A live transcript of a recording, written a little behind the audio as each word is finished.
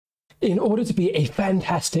In order to be a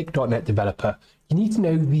fantastic .NET developer, you need to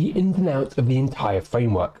know the ins and outs of the entire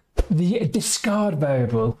framework. The discard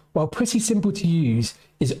variable, while pretty simple to use,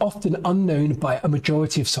 is often unknown by a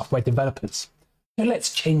majority of software developers. So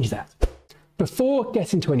let's change that. Before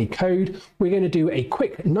getting to any code, we're going to do a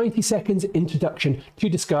quick 90 seconds introduction to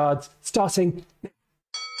discards, starting now.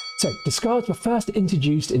 So discards were first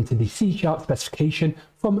introduced into the C# specification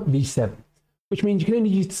from v7, which means you can only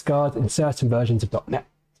use discards in certain versions of .NET.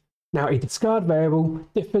 Now, a discard variable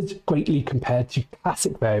differs greatly compared to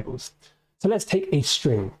classic variables. So let's take a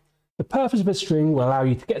string. The purpose of a string will allow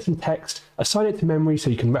you to get some text, assign it to memory so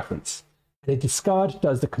you can reference. And a discard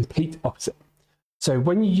does the complete opposite. So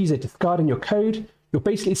when you use a discard in your code, you're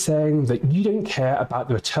basically saying that you don't care about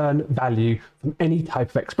the return value from any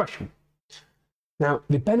type of expression. Now,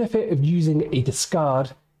 the benefit of using a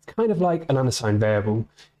discard, kind of like an unassigned variable,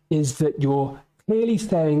 is that you're clearly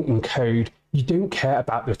saying in code you don't care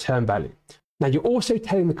about the return value. Now, you're also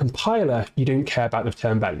telling the compiler you don't care about the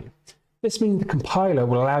return value. This means the compiler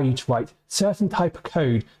will allow you to write certain type of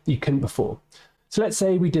code that you couldn't before. So let's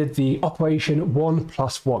say we did the operation 1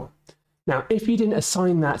 + 1. Now, if you didn't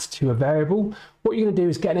assign that to a variable, what you're going to do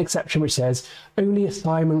is get an exception which says only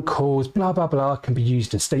assignment calls blah, blah, blah can be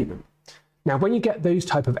used in a statement. Now, when you get those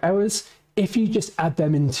type of errors, if you just add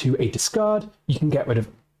them into a discard, you can get rid of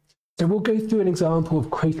them. So we'll go through an example of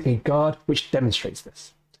creating a guard which demonstrates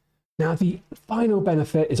this. Now, the final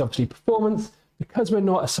benefit is obviously performance. Because we're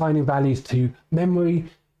not assigning values to memory,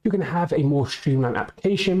 you're going to have a more streamlined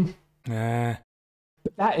application.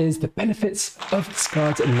 But that is the benefits of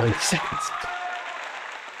discards in 90 seconds.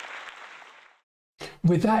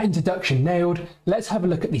 With that introduction nailed, let's have a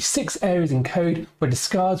look at the 6 areas in code where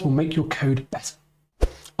discards will make your code better.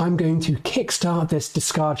 I'm going to kickstart this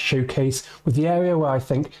discard showcase with the area where I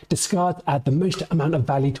think discards add the most amount of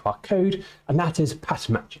value to our code, and that is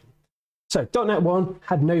pattern matching. So .NET 1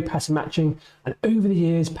 had no pattern matching, and over the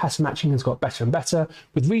years pattern matching has got better and better,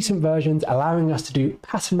 with recent versions allowing us to do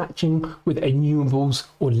pattern matching with enumerables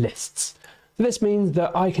or lists. So this means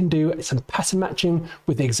that I can do some pattern matching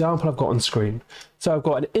with the example I've got on screen. So I've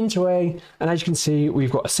got an int array, and as you can see, we've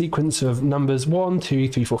got a sequence of numbers 1, 2,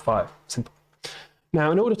 3, 4, 5. Simple.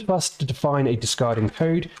 Now, in order for us to define a discarding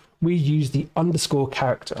code, we use the underscore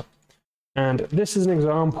character. And this is an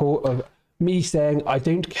example of me saying I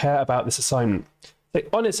don't care about this assignment. So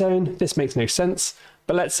on its own, this makes no sense,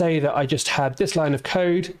 but let's say that I just had this line of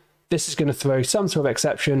code. This is going to throw some sort of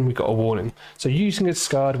exception. We've got a warning. So using a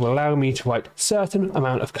discard will allow me to write a certain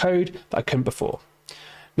amount of code that I couldn't before.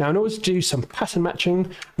 Now, in order to do some pattern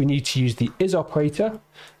matching, we need to use the is operator,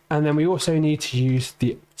 and then we also need to use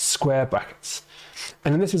the square brackets.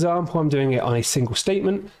 And in this example, I'm doing it on a single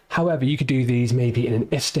statement. However, you could do these maybe in an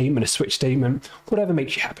if statement, a switch statement, whatever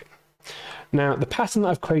makes you happy. Now, the pattern that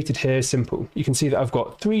I've created here is simple. You can see that I've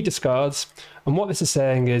got 3 discards, and what this is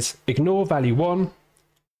saying is ignore value 1,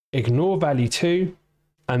 ignore value 2,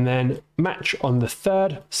 and then match on the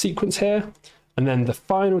third sequence here, and then the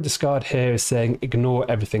final discard here is saying ignore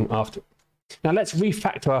everything after. Now let's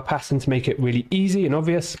refactor our pattern to make it really easy and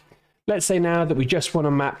obvious. Let's say now that we just want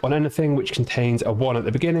to map on anything which contains a 1 at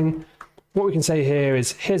the beginning. What we can say here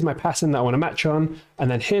is, here's my pattern that I want to match on, and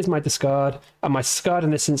then here's my discard, and my discard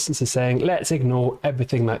in this instance is saying, let's ignore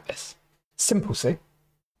everything like this. Simple, see?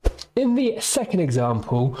 In the second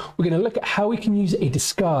example, we're going to look at how we can use a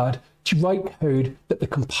discard to write code that the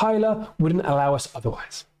compiler wouldn't allow us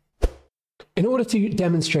otherwise. In order to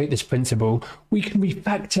demonstrate this principle, we can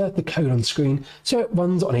refactor the code on screen so it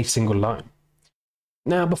runs on a single line.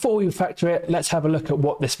 Now, before we refactor it, let's have a look at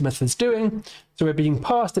what this method's doing. So we're being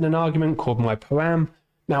passed in an argument called myParam.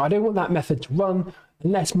 Now, I don't want that method to run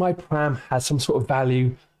unless myParam has some sort of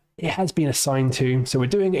value it has been assigned to. So we're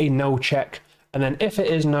doing a null check, and then if it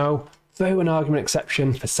is null, throw an argument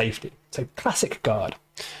exception for safety. So classic guard.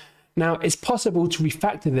 Now, it's possible to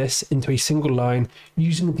refactor this into a single line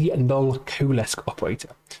using the null coalesce operator.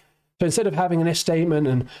 So instead of having an if statement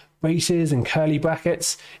and braces and curly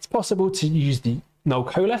brackets, it's possible to use the null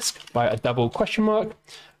coalesce by a double question mark,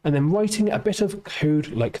 and then writing a bit of code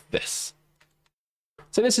like this.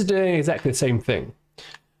 So this is doing exactly the same thing.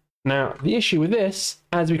 Now, the issue with this,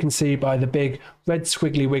 as we can see by the big red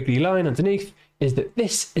squiggly wiggly line underneath, is that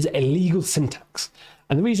this is illegal syntax.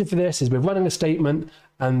 And the reason for this is we're running a statement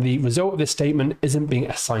and the result of this statement isn't being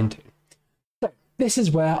assigned to. So this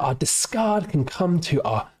is where our discard can come to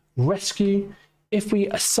our rescue. If we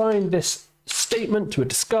assign this statement to a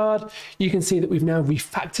discard, you can see that we've now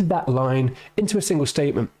refactored that line into a single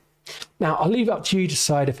statement. Now, I'll leave it up to you to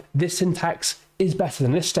decide if this syntax is better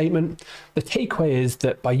than this statement. The takeaway is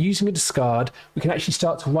that by using a discard, we can actually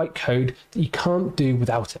start to write code that you can't do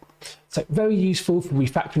without it. So very useful for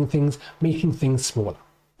refactoring things, making things smaller.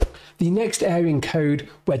 The next area in code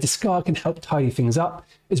where discard can help tidy things up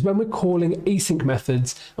is when we're calling async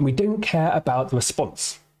methods and we don't care about the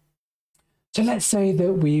response. So let's say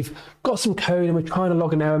that we've got some code and we're trying to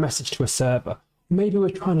log an error message to a server. Maybe we're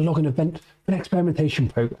trying to log an event for an experimentation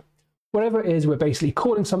program. Whatever it is, we're basically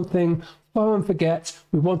calling something, fire and forget,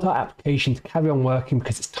 we want our application to carry on working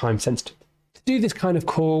because it's time sensitive. To do this kind of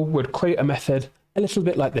call, we'd create a method a little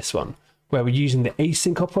bit like this one, where we're using the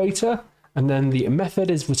async operator, and then the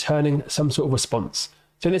method is returning some sort of response.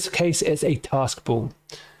 So in this case, it's a task ball.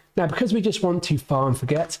 Now, because we just want to fire and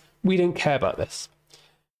forget, we don't care about this.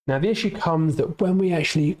 Now, the issue comes that when we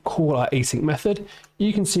actually call our async method,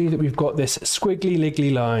 you can see that we've got this squiggly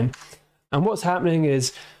liggly line. And what's happening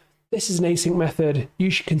is, this is an async method, you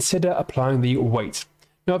should consider applying the wait.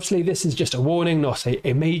 Now, obviously, this is just a warning, not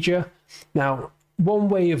a major. Now, one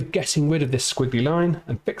way of getting rid of this squiggly line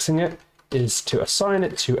and fixing it is to assign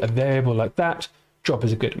it to a variable like that, drop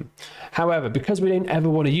as a good one. However, because we don't ever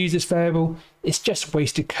want to use this variable, it's just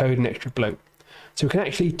wasted code and extra bloat. So we can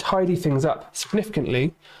actually tidy things up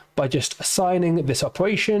significantly by just assigning this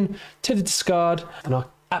operation to the discard, and our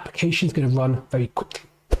application is going to run very quickly.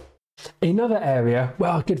 Another area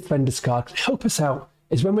where our good friend discard can help us out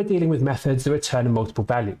is when we're dealing with methods that return multiple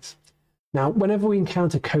values. Now, whenever we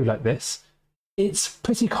encounter code like this, it's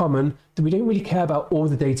pretty common that we don't really care about all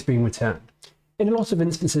the data being returned. In a lot of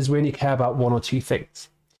instances, we only care about one or two things.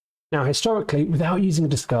 Now, historically, without using a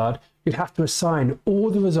discard, you'd have to assign all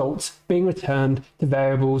the results being returned to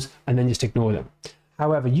variables and then just ignore them.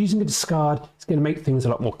 However, using a discard is going to make things a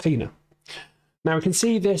lot more cleaner. Now we can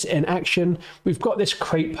see this in action. We've got this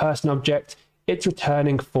create person object. It's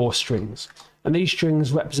returning 4 strings. And these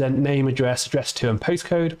strings represent name, address, address to, and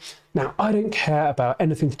postcode. Now I don't care about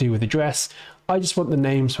anything to do with address. I just want the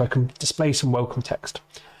name so I can display some welcome text.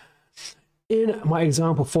 In my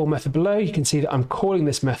example for method below, you can see that I'm calling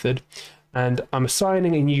this method and I'm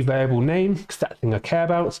assigning a new variable name because that's the thing I care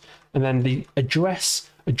about. And then the address,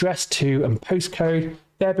 address to, and postcode,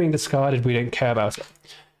 they're being discarded. We don't care about it.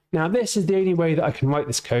 Now, this is the only way that I can write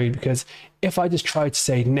this code, because if I just try to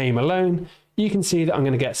say name alone, you can see that I'm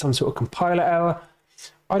going to get some sort of compiler error.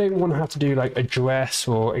 I don't want to have to do like address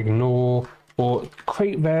or ignore or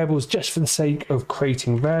create variables just for the sake of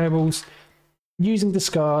creating variables. Using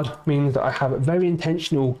discard means that I have a very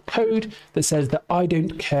intentional code that says that I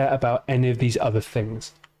don't care about any of these other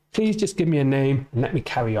things. Please just give me a name and let me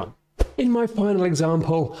carry on. In my final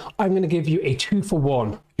example, I'm going to give you a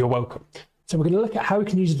 2-for-1. You're welcome. So we're going to look at how we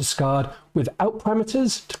can use a discard without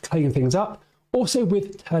parameters to clean things up, also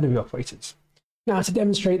with ternary operators. Now, to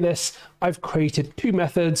demonstrate this, I've created 2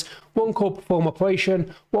 methods, one called perform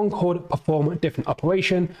operation, one called perform different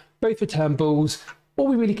operation, both return bools. All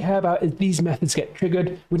we really care about is these methods get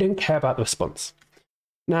triggered. We don't care about the response.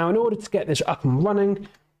 Now, in order to get this up and running,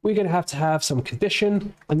 we're going to have some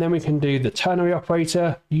condition, and then we can do the ternary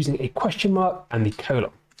operator using a question mark and the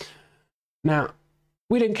colon. Now,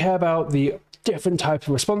 we don't care about the different types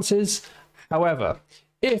of responses. However,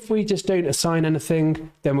 if we just don't assign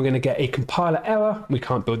anything, then we're going to get a compiler error. We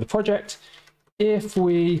can't build the project. If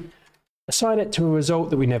we assign it to a result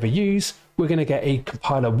that we never use, we're going to get a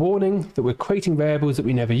compiler warning that we're creating variables that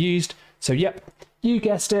we never used. So yep, you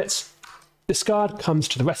guessed it, discard comes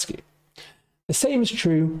to the rescue. The same is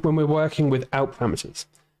true when we're working without parameters.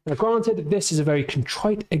 Now granted, this is a very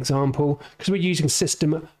contrite example because we're using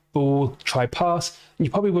system bool try pass, and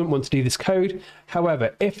you probably wouldn't want to do this code.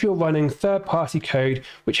 However, if you're running third-party code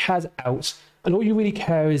which has out, and all you really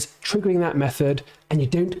care is triggering that method, and you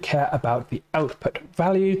don't care about the output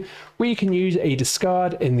value, we can use a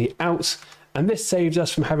discard in the out, and this saves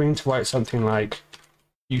us from having to write something like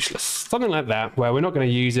useless, something like that, where we're not going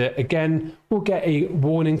to use it. Again, we'll get a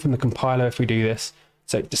warning from the compiler if we do this.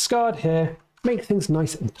 So discard here, make things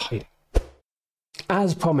nice and tidy.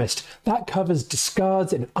 As promised, that covers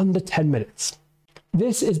discards in under 10 minutes.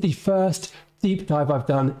 This is the first deep dive I've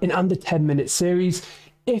done in under 10-minute series.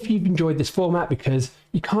 If you've enjoyed this format because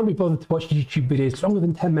you can't be bothered to watch YouTube videos longer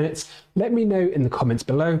than 10 minutes, let me know in the comments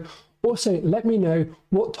below. Also, let me know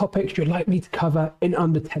what topics you'd like me to cover in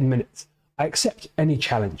under 10 minutes. I accept any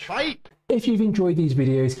challenge. Right. If you've enjoyed these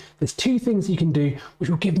videos, there's 2 things you can do which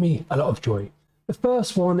will give me a lot of joy. The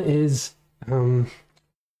first one is,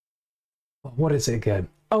 what is it again?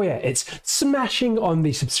 Oh yeah, it's smashing on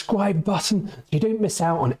the subscribe button so you don't miss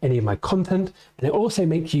out on any of my content, and it also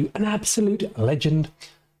makes you an absolute legend.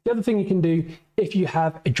 The other thing you can do if you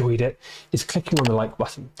have enjoyed it is clicking on the like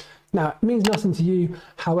button. Now, it means nothing to you,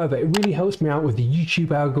 however, it really helps me out with the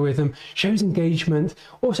YouTube algorithm, shows engagement,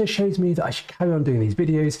 also shows me that I should carry on doing these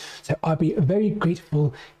videos, so I'd be very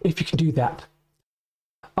grateful if you can do that.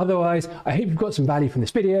 Otherwise, I hope you've got some value from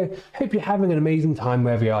this video, hope you're having an amazing time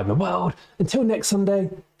wherever you are in the world. Until next Sunday,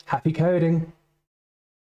 happy coding!